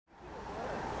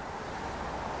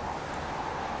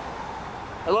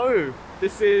Hello,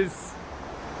 this is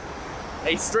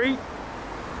a street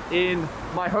in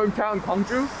my hometown,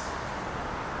 Gwangju,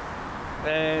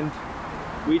 and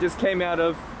we just came out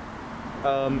of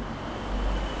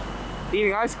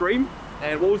eating ice cream.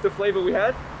 And what was the flavor we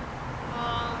had?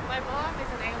 My mom is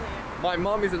an alien. My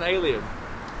mom is an alien.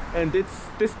 And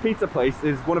this pizza place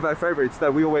is one of our favorites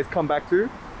that we always come back to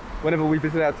whenever we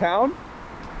visit our town.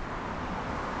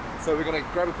 So we're gonna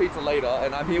grab a pizza later,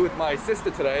 and I'm here with my sister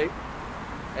today,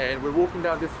 and we're walking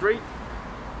down this street.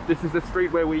 This is the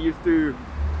street where we used to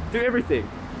do everything.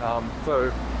 So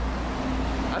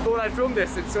I thought I'd film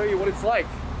this and show you what it's like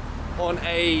on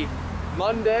a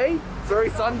Sunday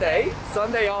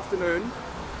afternoon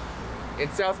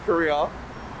in South Korea.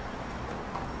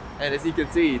 And as you can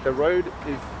see, the road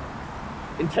is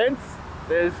intense.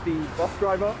 There's the bus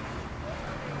driver.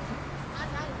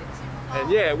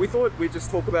 And yeah, we thought we'd just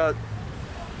talk about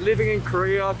living in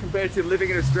Korea compared to living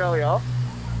in Australia,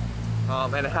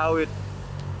 and how it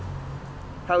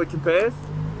compares.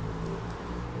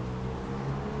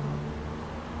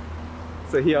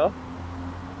 So here,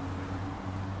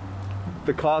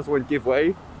 the cars won't give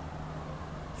way,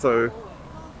 so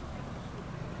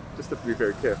just have to be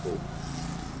very careful.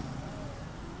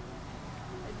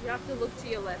 You have to look to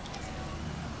your left.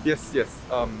 Yes.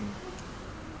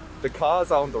 The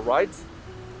cars are on the right,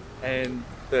 and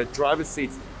the driver's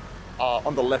seats are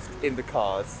on the left in the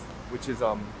cars, which is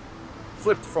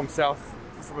flipped from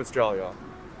Australia.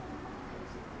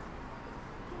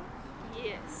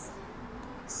 Yes.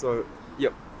 So,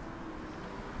 yep.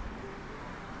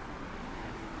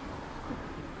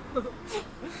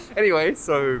 Anyway,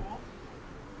 so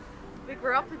We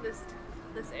grew up in this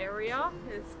area.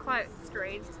 It's quite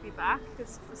strange to be back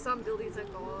because some buildings are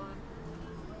gone,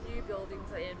 new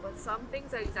buildings are in, but some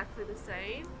things are exactly the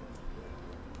same.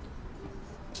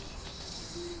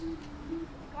 The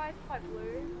sky's quite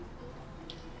blue.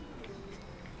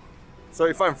 So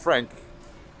if I'm frank,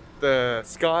 the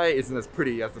sky isn't as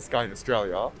pretty as the sky in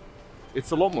Australia.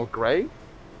 It's a lot more grey.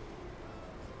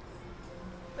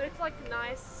 But it's like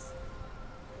nice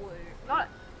blue. Not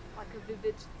like a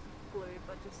vivid blue,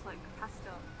 but just like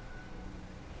pastel.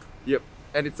 Yep,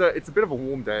 and it's a bit of a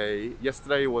warm day.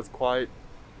 Yesterday was quite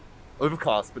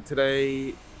overcast, but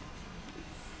today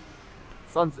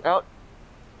sun's out.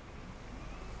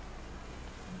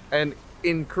 And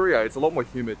in Korea, it's a lot more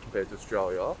humid compared to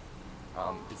Australia,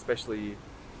 especially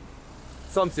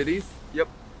some cities. Yep.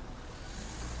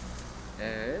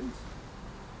 And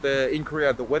in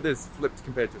Korea, the weather's flipped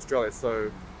compared to Australia.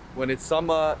 So when it's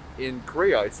summer in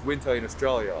Korea, it's winter in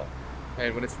Australia.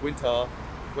 And when it's winter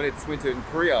in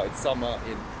Korea, it's summer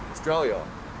in Australia.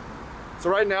 So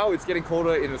right now it's getting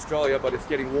colder in Australia, but it's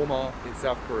getting warmer in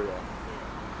South Korea.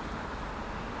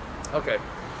 Okay.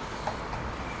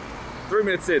 3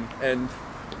 minutes in and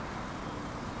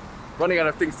running out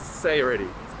of things to say already.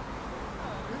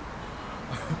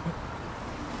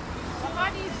 Well,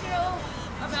 how do you feel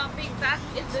about being back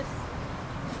in this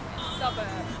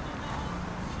suburb?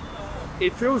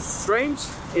 It feels strange.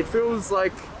 It feels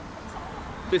like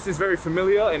this is very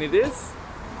familiar, and it is.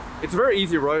 It's a very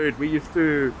easy road. We used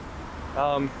to,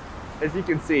 as you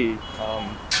can see,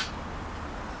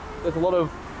 there's a lot of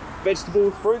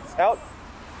vegetables, fruits out.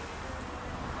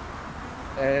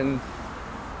 And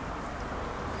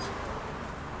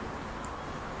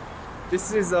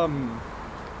this is,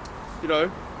 you know,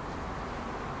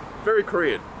 very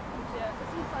Korean. Yeah,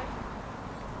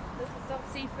 this is some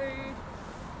seafood.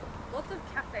 Lots of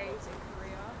cafes in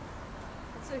Korea.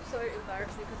 It's so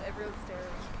embarrassing because everyone's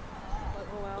staring. Like,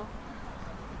 oh well.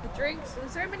 The drinks,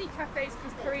 there's so many cafes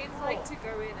because Koreans like to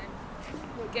go in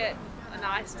and get an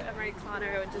iced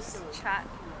Americano and just chat.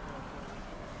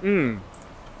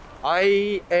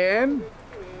 I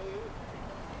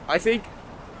think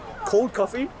cold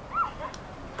coffee,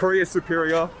 Korea is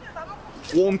superior.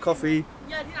 Warm coffee,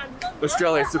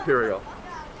 Australia is superior.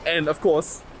 And of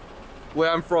course, where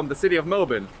I'm from, the city of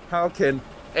Melbourne, how can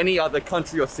any other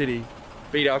country or city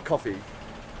beat our coffee?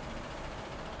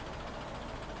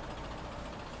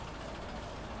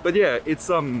 But yeah, it's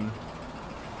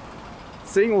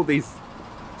seeing all these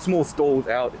small stalls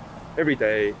out every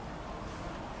day.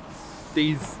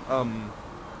 These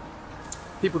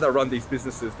people that run these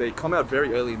businesses, they come out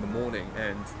very early in the morning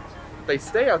and they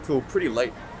stay out till pretty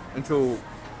late, until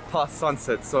past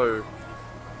sunset. So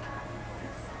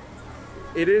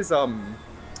it is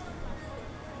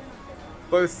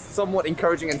both somewhat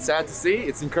encouraging and sad to see.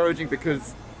 It's encouraging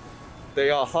because they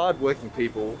are hard-working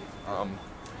people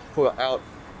who are out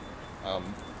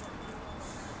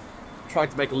trying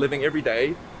to make a living every day,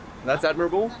 and that's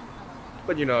admirable.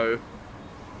 But you know,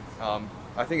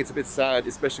 I think it's a bit sad,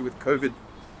 especially with COVID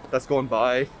that's gone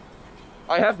by.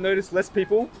 I have noticed less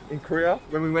people in Korea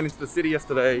when we went into the city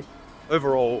yesterday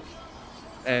overall,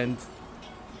 and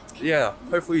yeah,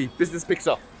 hopefully business picks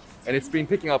up, and it's been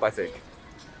picking up, I think.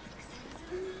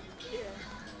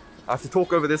 I have to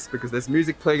talk over this because there's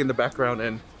music playing in the background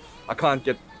and I can't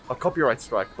get a copyright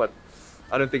strike, but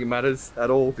I don't think it matters at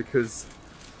all because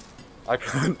I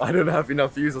don't have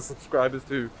enough views or subscribers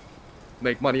to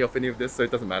make money off any of this, so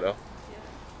it doesn't matter.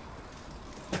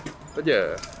 But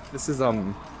yeah, this is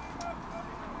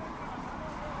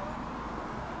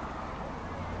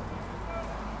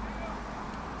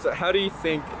so how do you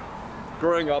think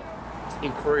growing up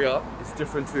in Korea is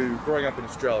different to growing up in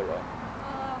Australia? I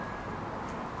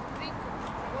think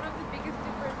one of the biggest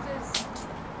differences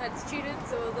that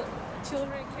students or the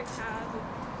children can have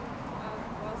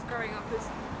whilst growing up is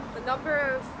the number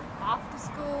of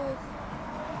after-school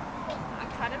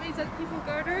academies that people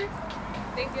go to.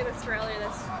 I think in Australia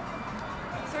there's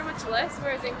so much less,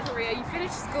 whereas in Korea you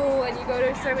finish school and you go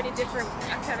to so many different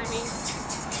academies.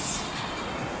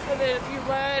 And then you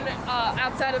learn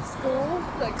outside of school,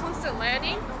 like constant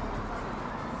learning.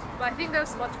 But I think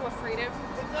there's much more freedom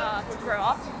to grow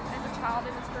up as a child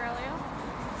in Australia.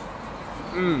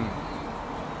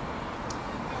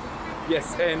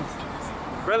 Yes, and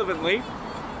relevantly,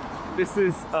 this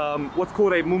is what's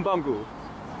called a 문방구,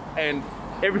 and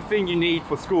everything you need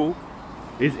for school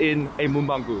is in a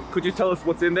문방구. Could you tell us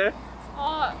what's in there?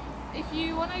 If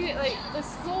you want to get, like, the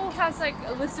school has like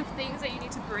a list of things that you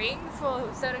need to bring for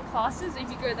certain classes. If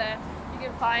you go there, you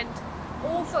can find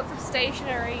all sorts of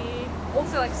stationery,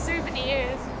 also like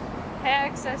souvenirs, hair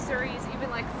accessories, even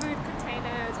like food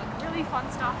containers, like really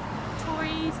fun stuff,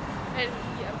 toys, and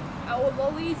yeah, or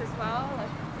lollies as well.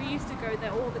 Like we used to go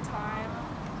there all the time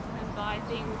and buy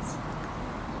things.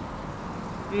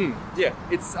 Yeah,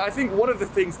 it's, I think one of the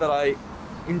things that I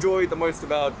enjoy the most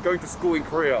about going to school in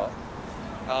Korea,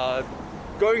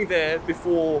 going there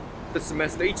before the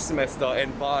semester, each semester,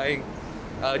 and buying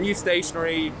new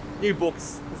stationery, new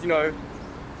books. You know,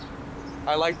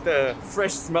 I like the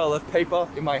fresh smell of paper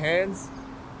in my hands.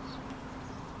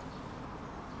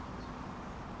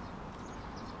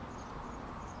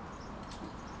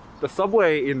 The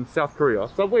subway in South Korea,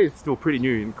 subway is still pretty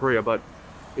new in Korea, but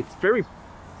it's very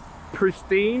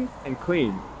pristine and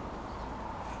clean. Yeah,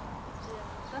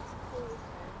 that's cool.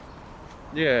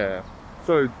 Yeah.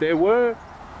 So there were,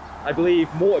 I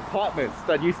believe, more apartments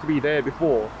that used to be there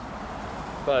before,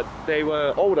 but they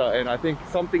were older, and I think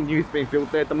something new is being built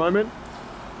there at the moment.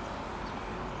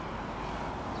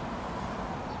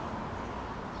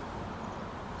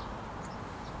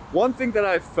 One thing that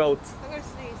I've felt, I'm gonna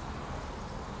sneeze.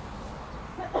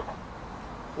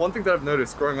 one thing that I've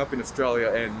noticed growing up in Australia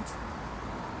and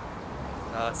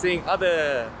seeing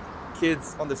other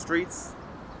kids on the streets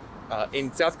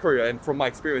in South Korea, and from my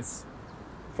experience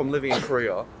from living in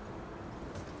Korea,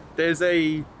 there's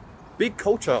a big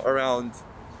culture around,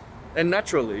 and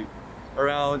naturally,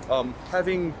 around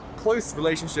having close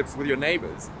relationships with your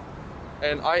neighbors.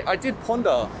 And I did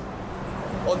ponder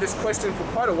on this question for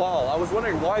quite a while. I was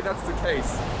wondering why that's the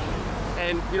case.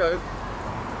 And you know,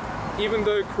 even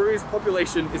though Korea's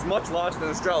population is much larger than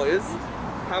Australia's,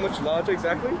 how much larger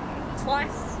exactly?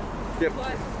 Twice. Yep.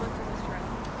 Twice as much as Australia.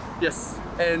 Yes,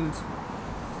 and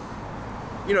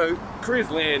you know, Korea's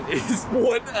land is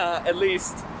what, at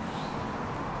least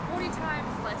 40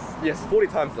 times less. yes, 40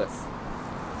 times less.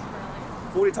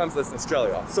 Australia. 40 times less than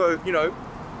Australia. So, you know,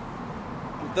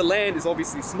 the land is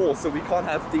obviously small, so we can't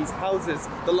have these houses,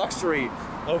 the luxury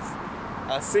of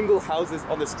single houses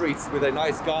on the streets with a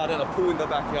nice garden, a pool in the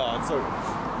backyard. So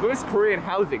most Korean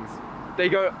housings, they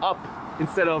go up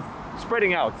instead of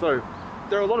spreading out. So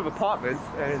there are a lot of apartments,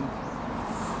 and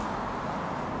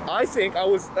I think I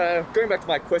was going back to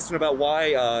my question about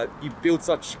why you build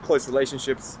such close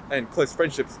relationships and close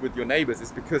friendships with your neighbors,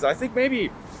 is because I think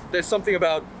maybe there's something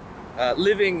about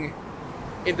living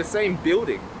in the same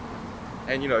building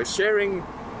and, you know, sharing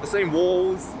the same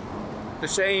walls, the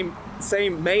same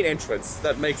main entrance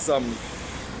that makes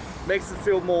it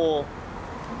feel more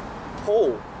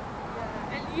whole.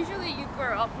 Yeah, and usually you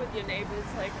grow up with your neighbors.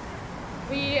 Like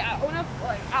one of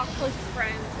our closest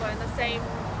friends were in the same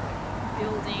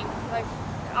building. Like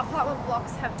apartment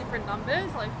blocks have different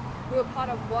numbers. Like we were part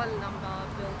of one number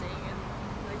building, and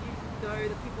you know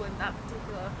the people in that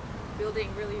particular building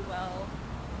really well.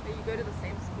 And you go to the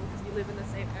same school because you live in the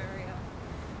same area.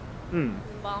 And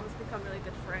moms become really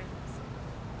good friends.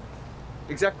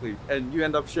 Exactly, and you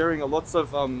end up sharing lots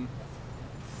of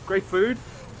great food.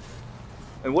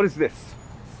 And what is this?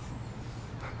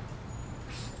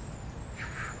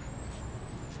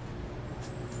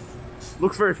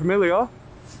 Looks very familiar,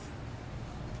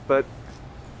 but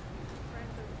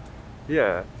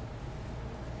Yeah.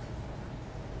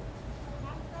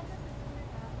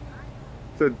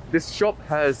 So this shop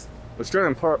has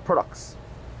Australian products,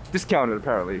 discounted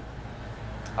apparently.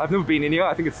 I've never been in here,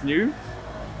 I think it's new.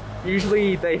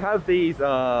 Usually they have these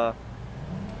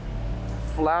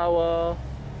flour,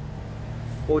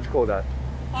 what would you call that?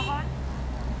 Pahan?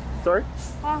 Sorry?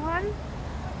 Pahan?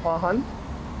 Pahan?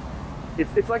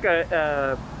 It's like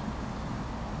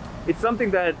it's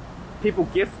something that people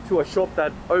gift to a shop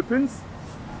that opens,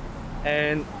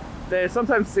 and they're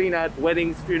sometimes seen at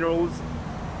weddings, funerals.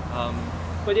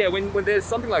 But yeah, when there's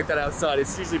something like that outside,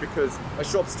 it's usually because a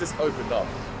shop's just opened up.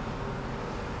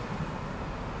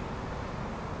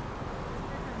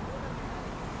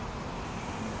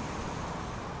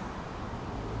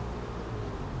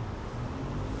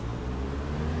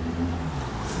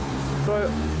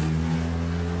 So,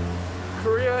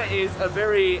 Korea is a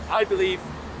very, I believe,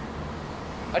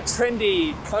 a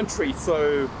trendy country.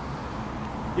 So,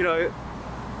 you know,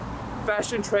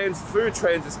 fashion trends, food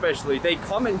trends especially, they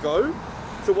come and go.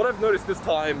 So what I've noticed this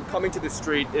time coming to this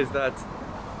street is that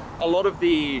a lot of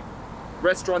the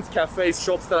restaurants, cafes,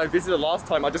 shops that I visited last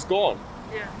time are just gone.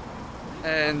 Yeah.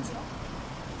 And,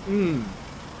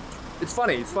 it's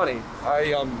funny,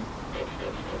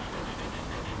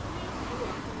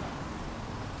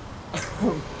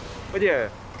 but yeah,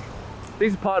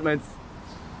 these apartments,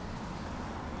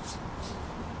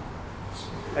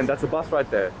 and that's a bus right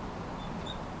there.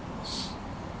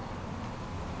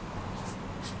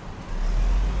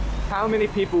 How many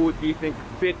people do you think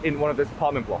fit in one of those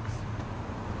apartment blocks?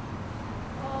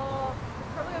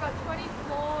 Probably about 20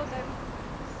 floors and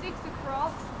 6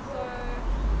 across, so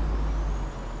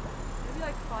maybe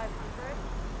like 500.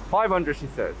 500, she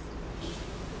says.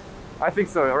 I think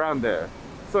so, around there.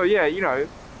 So yeah, you know,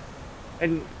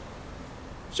 and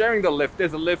sharing the lift,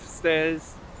 there's a lift,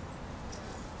 stairs.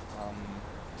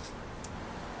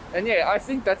 And yeah, I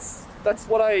think that's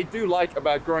what I do like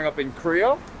about growing up in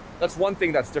Korea. That's one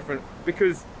thing that's different,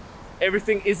 because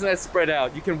everything isn't as spread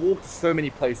out. You can walk to so many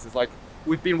places. Like,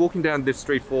 we've been walking down this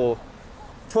street for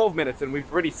 12 minutes and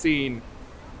we've already seen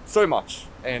so much.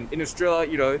 And in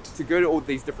Australia, you know, to go to all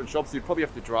these different shops, you'd probably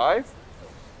have to drive.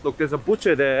 Look, there's a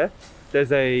butcher there.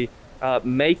 There's a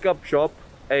makeup shop,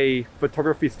 a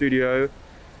photography studio,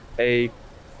 a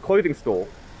clothing store,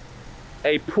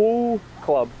 a pool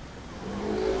club,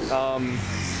 a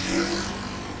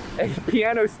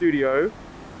piano studio,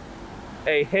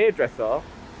 a hairdresser,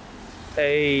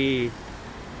 a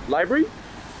library,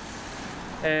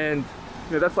 and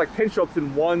you know, that's like 10 shops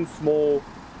in one small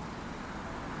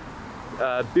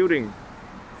building.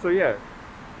 So yeah,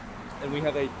 and we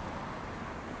have a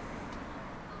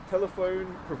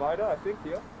telephone provider, I think,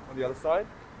 here on the other side.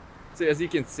 So as you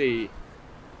can see,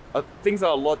 things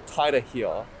are a lot tighter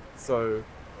here. So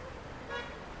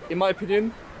in my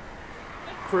opinion,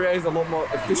 Korea is a lot more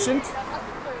efficient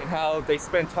in how they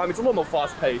spend time. It's a lot more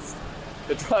fast-paced.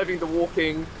 The driving, the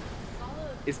walking,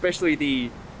 especially the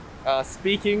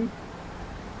speaking.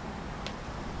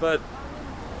 But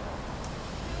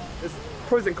there's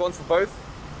pros and cons for both.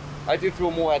 I do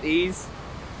feel more at ease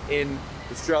in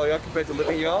Australia compared to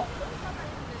living here.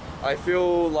 I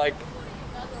feel like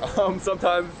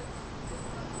sometimes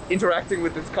interacting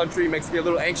with this country makes me a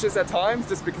little anxious at times,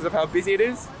 just because of how busy it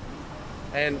is.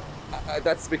 And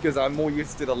that's because I'm more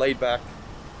used to the laid-back,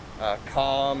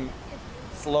 calm,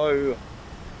 slow,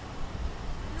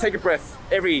 take a breath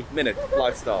every minute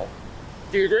lifestyle.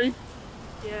 Do you agree?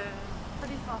 Yeah,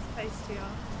 pretty fast-paced here.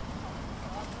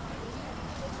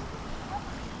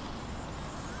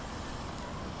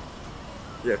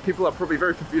 Yeah, people are probably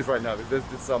very confused right now because there's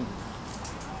this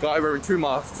guy wearing 2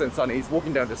 masks and sunnies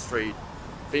walking down the street,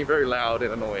 being very loud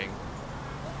and annoying.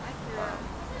 Yeah.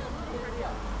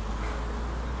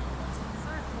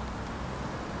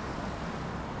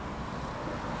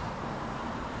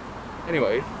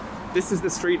 Anyway, this is the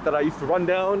street that I used to run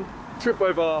down, trip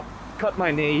over, cut my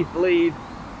knee, bleed,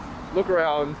 look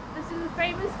around. This is a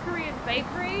famous Korean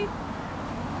bakery.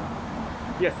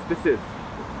 Yes, this is.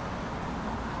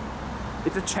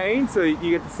 It's a chain, so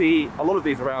you get to see a lot of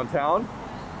these around town.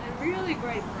 And really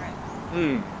great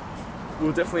bread.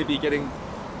 We'll definitely be getting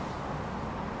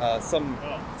some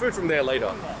food from there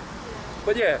later.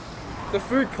 But yeah, the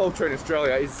food culture in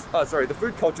Australia is, the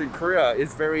food culture in Korea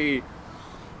is very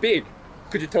big.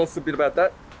 Could you tell us a bit about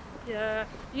that? Yeah,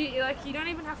 you don't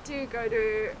even have to go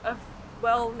to a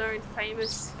well-known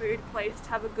famous food place to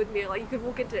have a good meal. Like, you can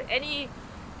walk into any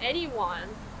one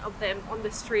of them on the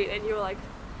street and you're like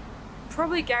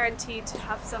probably guaranteed to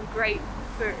have some great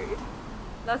food.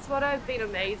 That's what I've been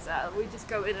amazed at. We just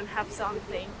go in and have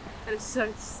something and it's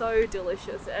so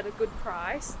delicious at a good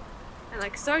price. and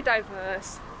like so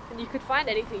diverse, and you could find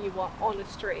anything you want on the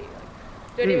street.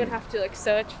 Like, you don't even have to like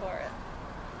search for it.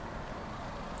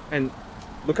 And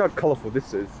look how colourful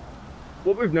this is.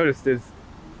 What we've noticed is...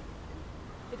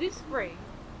 It is spring.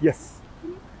 Yes.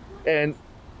 And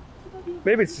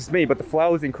maybe it's just me, but the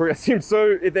flowers in Korea seem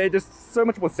so... They're just so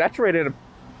much more saturated and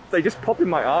they just pop in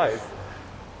my eyes.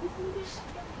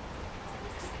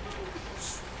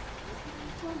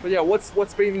 But yeah, what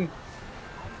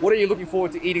are you looking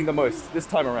forward to eating the most this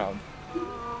time around?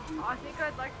 I think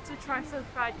I'd like to try some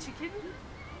fried chicken.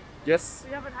 Yes?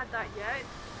 We haven't had that yet.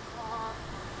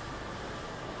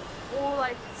 Or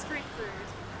like street food.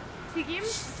 Tigim,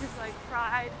 which is like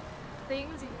fried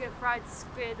things. You can get fried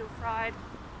squid or fried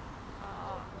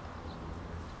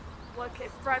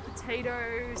fried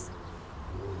potatoes.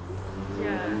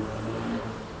 Yeah.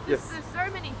 Yes. There's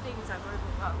so many things I've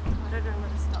overlooked. I don't know where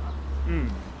to start.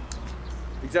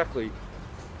 Exactly.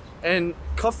 And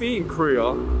coffee in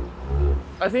Korea,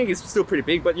 I think it's still pretty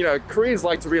big, but you know, Koreans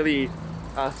like to really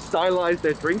stylize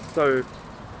their drinks. So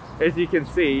as you can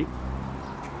see,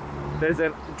 there's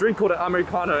a drink called an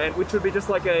Americano, and which would be just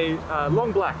like a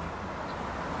long black.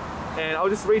 And I'll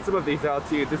just read some of these out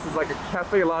to you. This is like a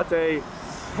cafe latte,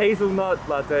 hazelnut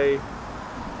latte,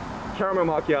 caramel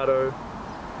macchiato,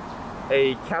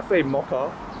 a cafe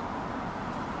mocha.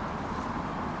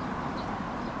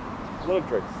 A lot of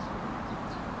drinks.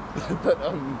 But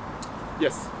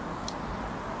yes.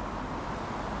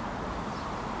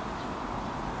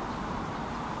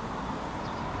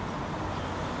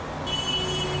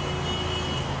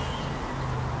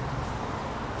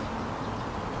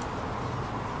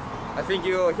 I think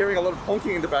you're hearing a lot of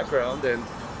honking in the background, and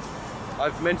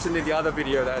I've mentioned in the other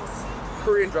video that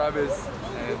Korean drivers,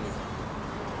 and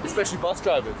especially bus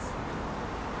drivers,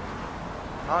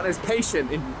 aren't as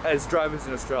patient as drivers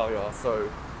in Australia, so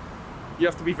you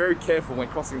have to be very careful when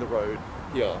crossing the road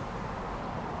here.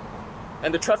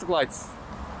 And the traffic lights.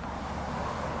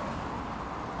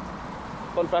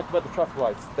 Fun fact about the traffic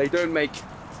lights, they don't make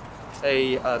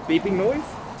a beeping noise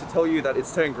to tell you that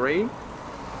it's turned green,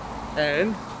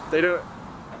 and they don't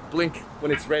blink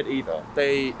when it's red either.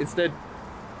 They instead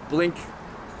blink.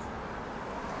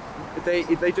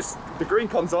 The green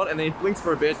comes on and then it blinks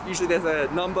for a bit. Usually there's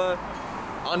a number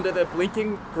under the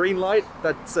blinking green light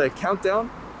that's a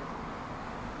countdown.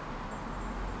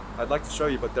 I'd like to show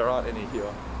you, but there aren't any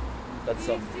here. That's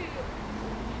You used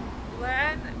to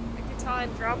learn the guitar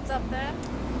and drums up there.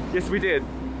 Yes, we did.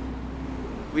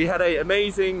 We had an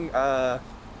amazing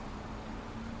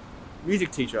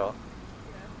music teacher.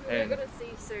 We're gonna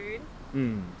see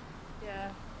soon.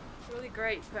 Yeah, really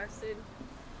great person.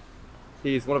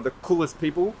 He's one of the coolest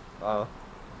people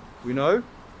we know.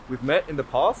 We've met in the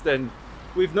past, and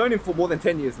we've known him for more than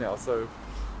 10 years now. So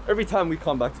every time we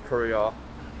come back to Korea,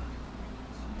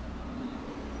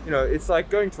 you know, it's like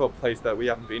going to a place that we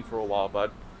haven't been for a while,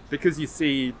 but because you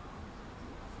see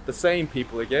the same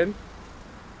people again,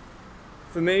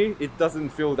 for me, it doesn't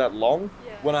feel that long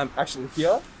when I'm actually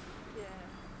here.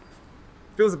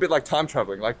 Feels a bit like time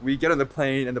traveling. Like we get on the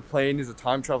plane, and the plane is a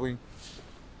time traveling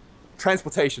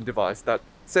transportation device that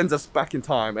sends us back in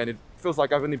time, and it feels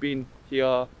like I've only been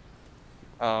here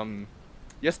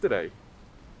yesterday.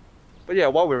 But yeah,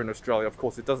 while we're in Australia, of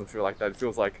course, it doesn't feel like that. It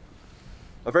feels like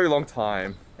a very long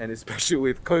time, and especially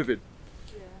with COVID,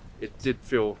 it did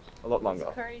feel a lot longer.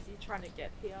 It's crazy trying to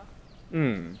get here.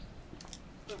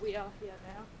 But we are here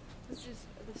now. This is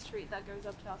the street that goes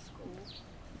up to our school.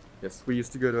 Yes, we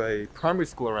used to go to a primary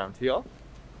school around here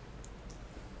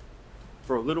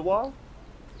for a little while.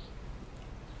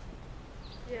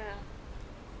 Yeah.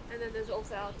 And then there's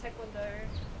also our taekwondo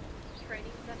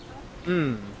training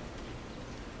center.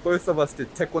 Both of us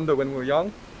did taekwondo when we were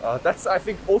young. That's, I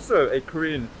think, also a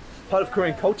part of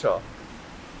Korean culture.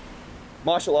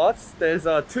 Martial arts, there's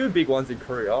two big ones in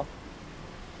Korea.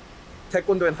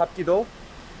 Taekwondo and Hapkido.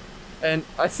 And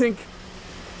I think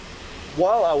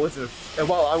while I was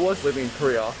living in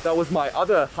Korea, that was my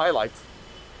other highlight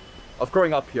of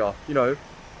growing up here, you know,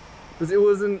 because it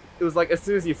was like as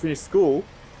soon as you finish school,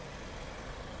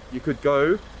 you could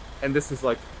go, and this is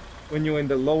like when you're in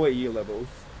the lower year levels.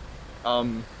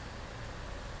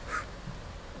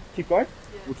 Keep going?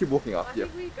 Yeah. We'll keep walking up. I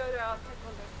think we go to our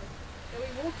taekwondo place. And we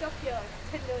walked up here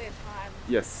like 10 million times.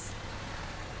 Yes.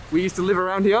 We used to live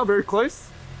around here, very close.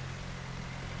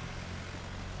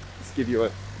 Just give you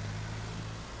a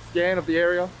scan of the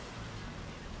area.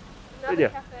 Another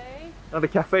cafe. Another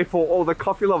cafe for all the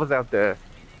coffee lovers out there.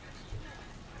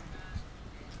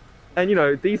 And you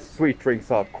know, these sweet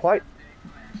drinks are quite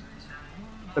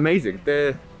amazing.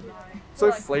 They're so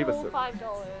like flavoursome. $4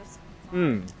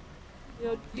 or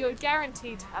 $5. You're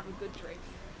guaranteed to have a good drink.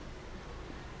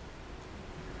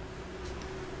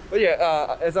 But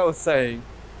yeah, as I was saying,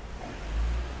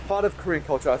 part of Korean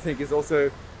culture, I think, is also,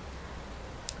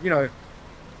 you know,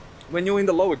 when you're in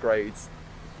the lower grades,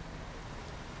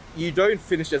 you don't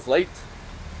finish as late,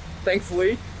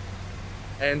 thankfully,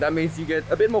 and that means you get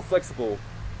a bit more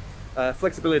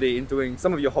flexibility in doing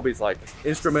some of your hobbies like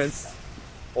instruments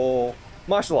or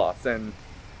martial arts. And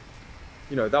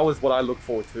you know, that was what I look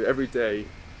forward to every day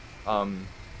at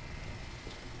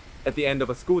the end of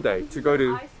a school day, to go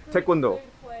to taekwondo.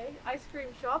 Ice cream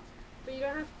shop, but you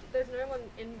don't have to, there's no one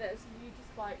in there, so you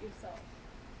just buy it yourself.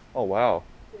 Oh wow,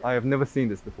 Yeah. I have never seen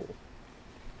this before.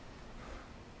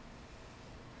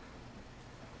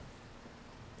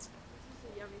 This is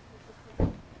a yummy piece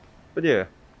of But yeah,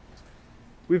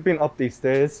 we've been up these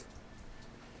stairs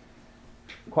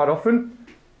quite often,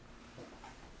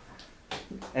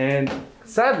 and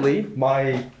sadly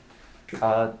my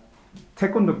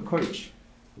taekwondo coach,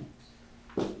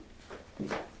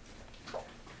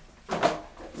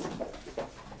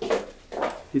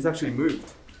 he's actually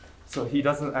moved, so he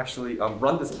doesn't actually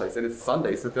run this place, and it's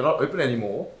Sunday, so they're not open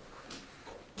anymore.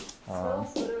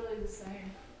 Smells literally the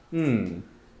same.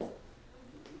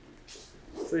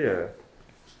 So yeah.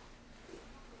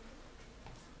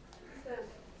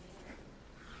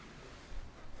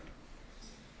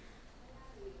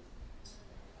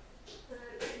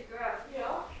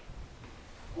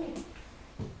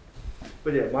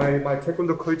 But yeah, my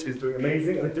taekwondo coach is doing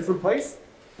amazing at a different place,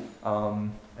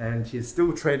 and he's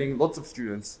still training lots of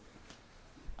students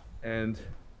and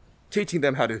teaching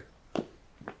them how to,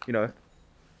 you know,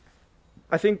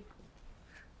 I think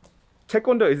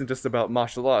taekwondo isn't just about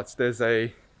martial arts. There's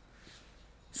a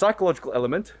psychological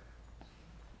element.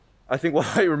 I think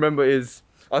what I remember is,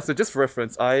 so just for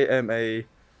reference, I am I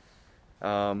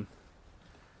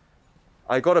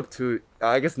got up to,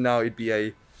 I guess now it'd be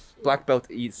a black belt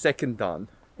second dan.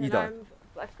 And I'm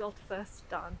black belt first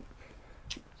dan.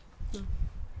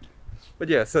 But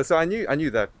yeah, so I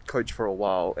knew that coach for a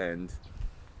while, and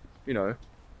you know,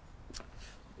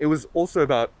 it was also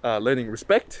about learning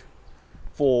respect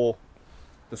for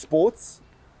the sports,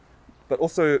 but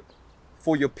also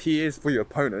for your peers, for your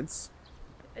opponents,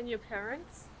 And your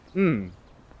parents. Mm.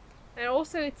 And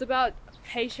also it's about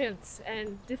patience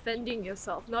and defending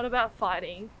yourself, not about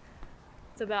fighting.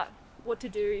 It's about what to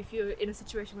do if you're in a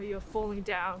situation where you're falling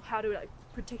down, how to like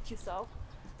protect yourself,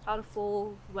 how to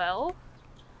fall well,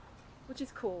 which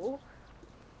is cool.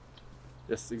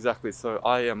 Yes, exactly. So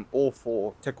I am all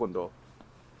for taekwondo.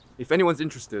 If anyone's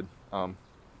interested, I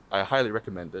highly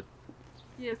recommend it.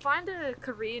 Yeah, find a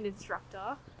Korean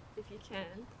instructor if you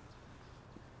can.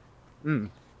 Mm.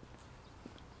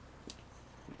 It's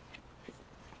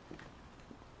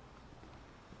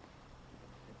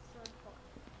so hot.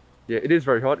 Yeah, it is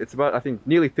very hot. It's about, I think,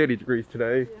 nearly 30 degrees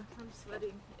today. Yeah, I'm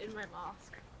sweating in my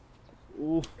mask.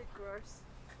 Ooh. A bit gross.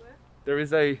 Sweat. There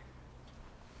is a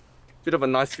bit of a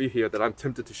nice view here that I'm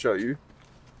tempted to show you.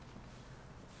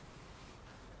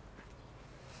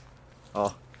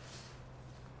 Oh.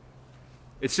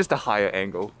 It's just a higher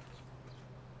angle.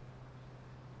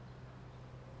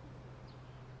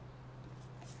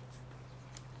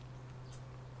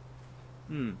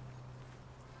 Hmm.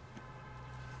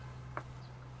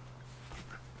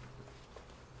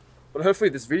 But hopefully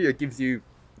this video gives you,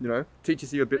 you know,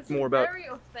 teaches you a bit It's more about... very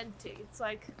authentic. It's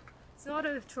like, it's not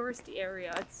a touristy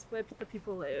area, it's where the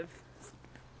people live.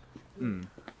 Hmm.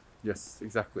 Yes,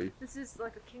 exactly. This is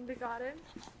like a kindergarten.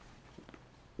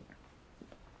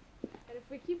 And if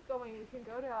we keep going, we can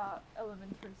go to our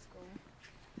elementary school.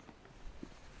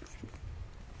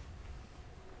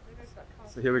 There goes that car.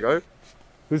 So here we go.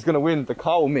 Who's gonna win, the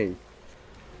car or me?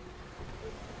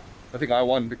 I think I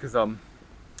won because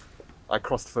I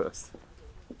crossed first.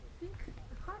 I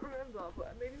can't remember,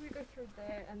 but maybe we go through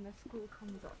there and the school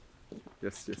comes up.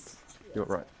 Yes, you're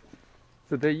right.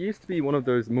 So there used to be one of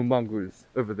those mumbangus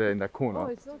over there in that Oh,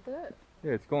 corner. it's not there.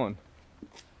 Yeah, it's gone.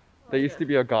 There used to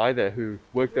be a guy there who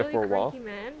worked there for a while. Cranky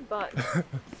man, but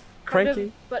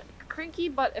Cranky? cranky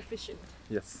but efficient.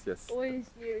 Yes. Always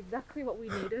knew exactly what we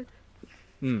needed.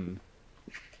 Hmm.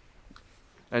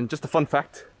 And just a fun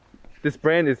fact, this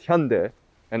brand is Hyundai,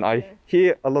 and I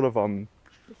hear a lot of It's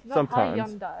not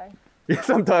sometimes. Hyundai. Yeah,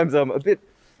 sometimes a bit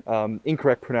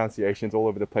incorrect pronunciations all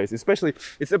over the place. Especially,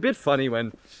 it's a bit funny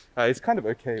when it's kind of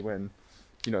okay when,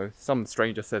 you know, some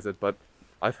stranger says it, but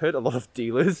I've heard a lot of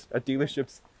dealers at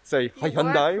dealerships say If you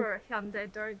Hyundai. work for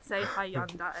Hyundai, don't say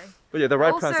Hyundai. But yeah, the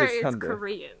right Also, pronunciation is it's Hyundai.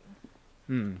 Korean.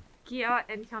 Hmm. Kia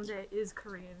and Hyundai is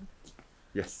Korean.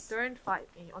 Yes. Don't fight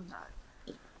me on that.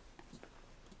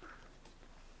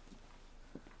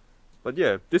 But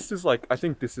yeah, this is like, I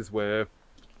think this is where,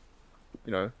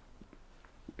 you know,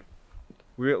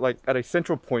 we're like at a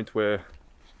central point where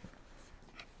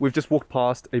we've just walked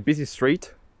past a busy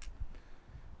street.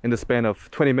 In the span of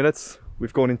 20 minutes,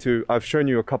 we've gone into, I've shown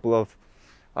you a couple of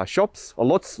shops,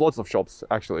 lots of shops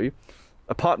actually,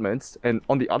 apartments, and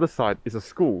on the other side is a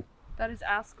school. That is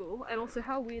our school, and also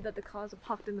how weird that the cars are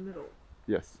parked in the middle.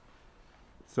 Yes.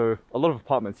 So a lot of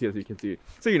apartments here, as you can see.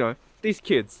 So, you know, these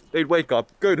kids, they'd wake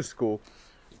up, go to school,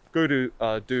 go to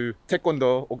do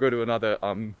taekwondo, or go to another,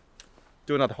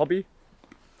 do another hobby.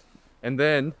 And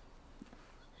then,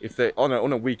 if they, on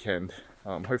a weekend,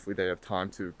 hopefully they have time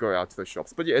to go out to the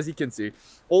shops. But yeah, as you can see,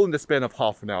 all in the span of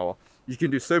half an hour, you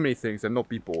can do so many things and not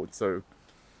be bored. So,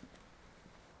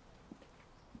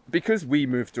 because we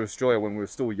moved to Australia when we were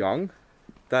still young,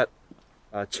 that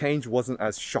change wasn't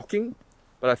as shocking.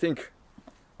 But I think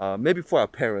maybe for our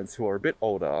parents who are a bit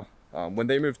older, when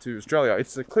they move to Australia,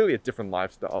 it's clearly a different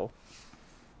lifestyle.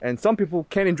 And some people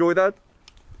can enjoy that,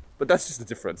 but that's just the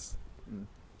difference.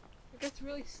 It gets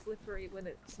really slippery when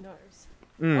it snows.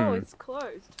 Mm. Oh, it's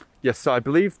closed. Yes, so I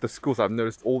believe the schools, I've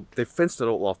noticed, they've fenced it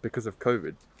all off because of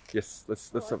COVID. Yes,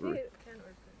 let's have a I think read. it can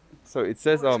open. So it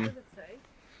says What does it say?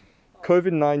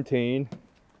 COVID-19.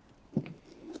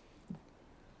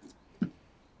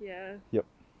 Yeah. Yep.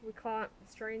 We can't,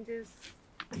 strangers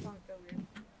can't go in.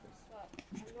 But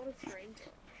I'm not a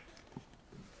stranger.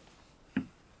 Oh,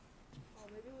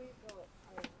 maybe we got,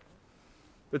 I don't know.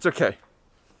 It's okay.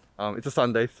 It's a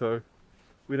Sunday, so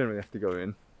we don't really have to go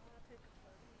in.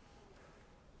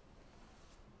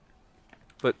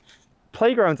 But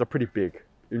playgrounds are pretty big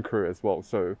in Korea as well.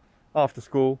 So after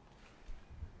school,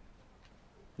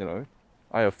 you know,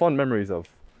 I have fond memories of.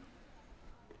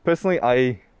 Personally,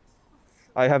 I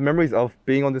have memories of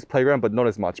being on this playground, but not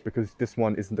as much because this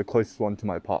one isn't the closest one to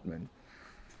my apartment.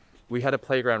 We had a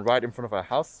playground right in front of our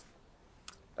house,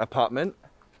 apartment,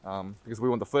 because we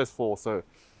were on the first floor. So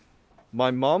my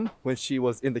mum, when she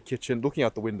was in the kitchen looking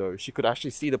out the window, she could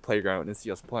actually see the playground and see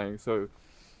us playing. So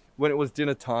when it was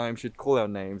dinner time, she'd call our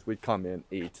names, we'd come in,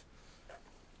 eat.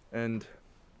 And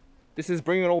this is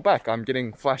bringing it all back. I'm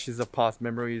getting flashes of past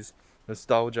memories,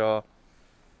 nostalgia,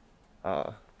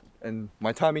 and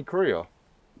my time in Korea.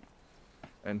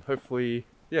 And hopefully,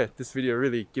 yeah, this video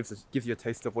really gives you a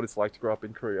taste of what it's like to grow up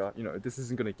in Korea. You know, this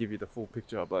isn't going to give you the full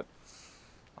picture, but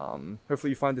hopefully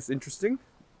you find this interesting.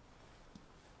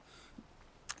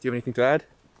 Do you have anything to add?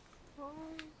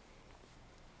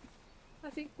 I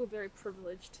think we're very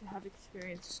privileged to have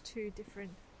experienced two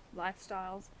different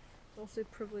lifestyles. Also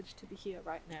privileged to be here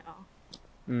right now.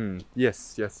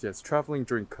 Yes. Traveling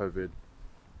during COVID,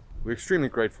 we're extremely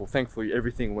grateful. Thankfully,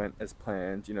 everything went as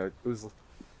planned. You know, it was,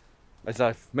 as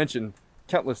I've mentioned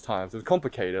countless times, it was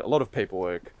complicated, a lot of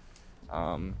paperwork. Yeah,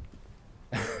 a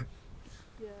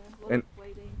lot of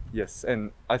waiting. Yes,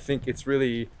 and I think it's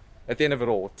really, at the end of it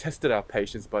all, tested our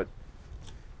patience, but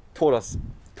taught us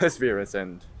perseverance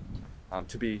and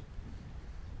to be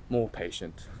more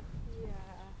patient. Yeah.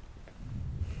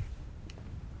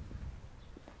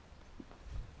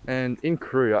 And in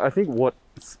Korea, I think what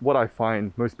I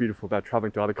find most beautiful about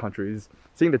traveling to other countries,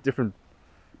 seeing the different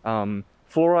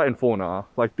flora and fauna,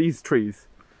 like these trees.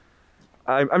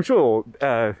 I'm sure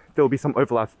there'll be some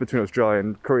overlaps between Australia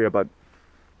and Korea, but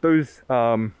those,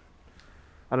 I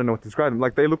don't know what to describe them,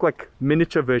 like they look like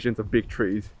miniature versions of big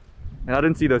trees. And I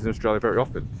didn't see those in Australia very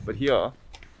often, but here,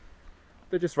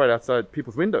 they're just right outside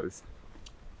people's windows.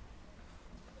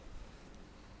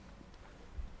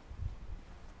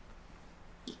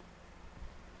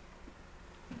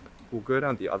 We'll go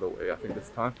down the other way, I think,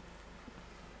 this time.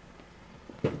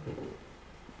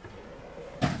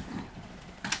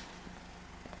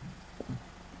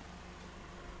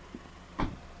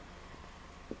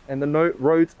 And the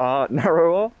roads are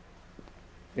narrower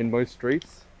in most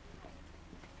streets,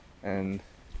 and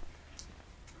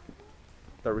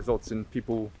that results in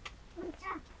people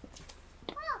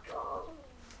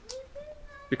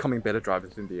becoming better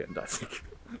drivers in the end, I think.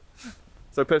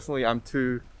 So personally, I'm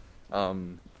too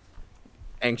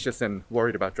anxious and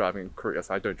worried about driving in Korea,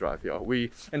 so I don't drive here.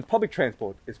 And public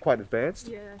transport is quite advanced.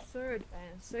 Yeah, so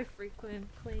advanced, so frequent,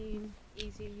 clean,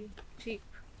 easy, cheap.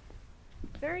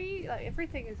 Very, like,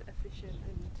 everything is efficient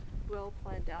and well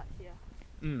planned out here.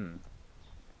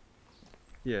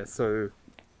 Yeah, so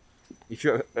if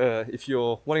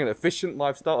you're wanting an efficient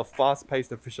lifestyle, a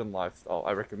fast-paced, efficient lifestyle,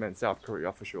 I recommend South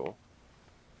Korea for sure.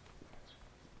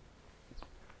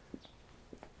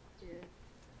 Yeah.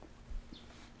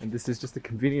 And this is just a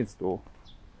convenience store.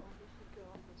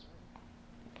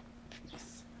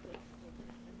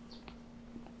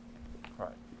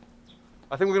 Alright.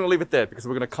 I think we're going to leave it there because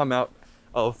we're going to come out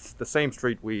of the same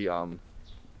street we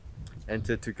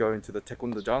entered to go into the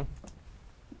taekwondo-jang.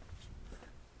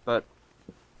 But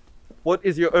what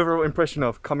is your overall impression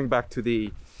of coming back to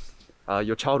the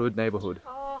your childhood neighborhood?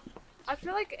 I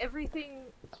feel like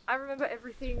I remember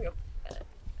everything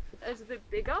as a bit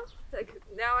bigger. Like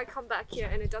now I come back here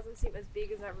and it doesn't seem as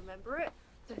big as I remember it.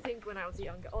 So I think when I was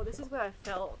younger, this is where I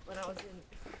fell when I was in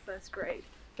first grade.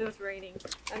 It was raining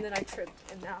and then I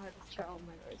tripped and now I have a scar on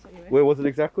my nose anyway. Where was it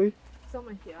exactly?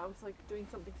 Somewhere here. I was like doing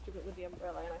something stupid with the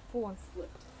umbrella and I full on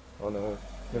slipped. Oh no,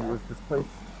 maybe it was this place.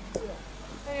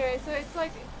 Yeah. Anyway, so it's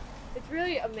like, it's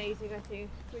really amazing I think.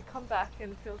 We come back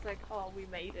and it feels like, oh, we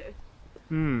made it.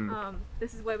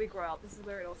 This is where we grew up, this is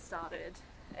where it all started.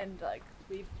 And like,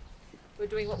 we're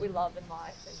doing what we love in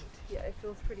life and yeah, it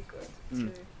feels pretty good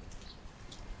too.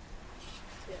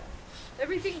 Yeah.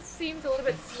 Everything seems a little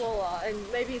bit smaller and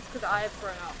maybe it's because I have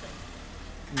grown up.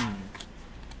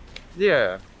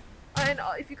 Yeah. And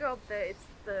if you go up there, it's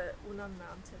the Unan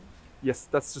Mountain. Yes,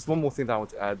 that's just one more thing that I want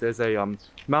to add. There's a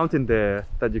mountain there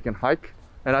that you can hike.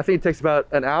 And I think it takes about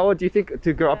an hour, do you think,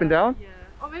 to go up and down? Yeah.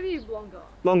 Or maybe longer.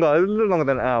 Longer, a little longer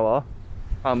than an hour.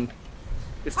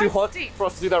 It's too hot for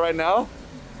us to do that right now.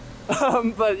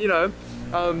 But you know,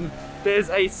 there's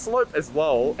a slope as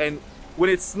well, and when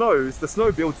it snows, the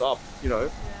snow builds up, you know.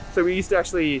 Yeah. So we used to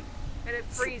actually... And it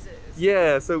freezes.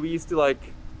 Yeah, so we used to like...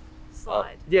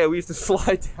 Slide. Yeah, we used to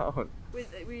slide down.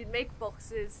 We'd make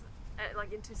boxes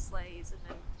like into sleighs and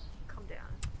then come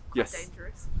down. Yes.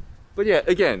 Dangerous. But yeah,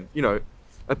 again, you know,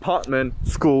 apartment,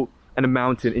 school, and a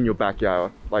mountain in your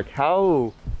backyard. Like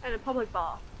how... And a public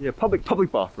bath. Yeah, public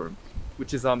bathroom,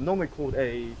 which is normally called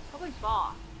a... Public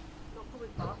bath, not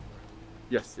public bathroom.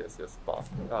 Yes, bath.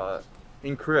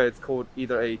 In Korea, it's called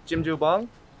either a jimjilbang,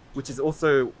 which is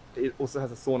also, it also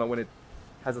has a sauna. When it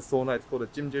has a sauna, it's called a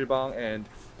jimjilbang, and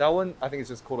that one, I think it's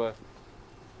just called a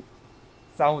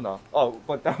sauna. Oh,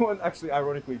 but that one actually,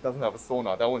 ironically, doesn't have a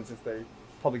sauna. That one's just a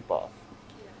public bath.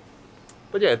 Yeah.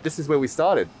 But yeah, this is where we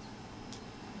started.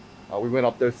 We went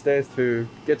up those stairs to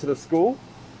get to the school,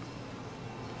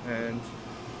 and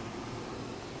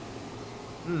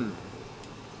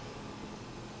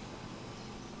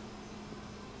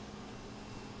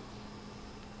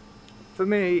for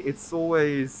me, it's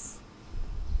always,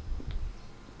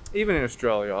 even in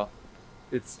Australia,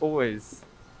 it's always,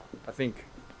 I think,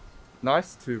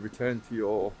 nice to return to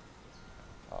your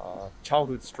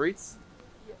childhood streets,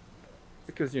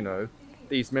 because you know,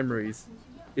 these memories,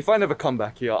 if I never come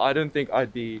back here, I don't think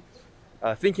I'd be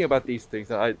thinking about these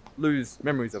things, and I'd lose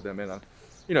memories of them. And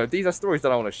you know, these are stories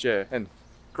that I want to share, and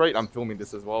great, I'm filming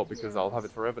this as well because I'll have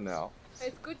it forever now.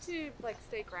 It's good to like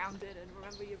stay grounded and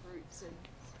remember your roots and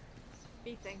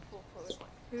be thankful for like,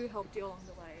 who helped you along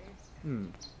the way.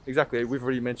 Exactly, we've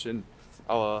already mentioned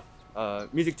our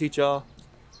music teacher,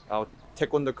 our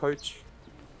taekwondo coach,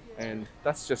 and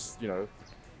that's just, you know,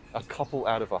 a couple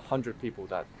out of 100 people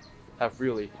that have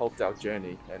really helped our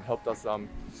journey and helped us have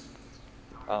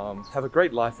a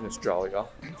great life in Australia.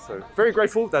 So very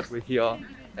grateful that we're here.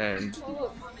 And oh,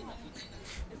 look.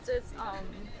 It says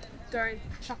don't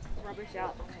chuck rubbish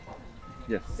out.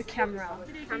 Yes. The camera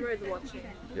is watching.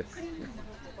 Yes.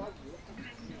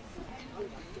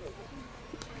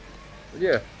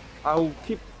 Yeah, I'll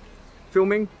keep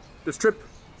filming this trip,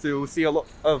 so you'll see a lot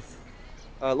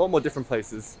more different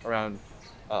places around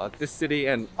this city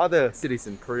and other cities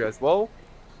in Korea as well.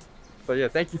 But yeah,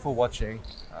 thank you for watching,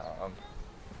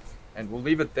 and we'll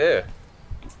leave it there.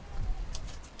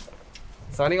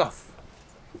 Signing off.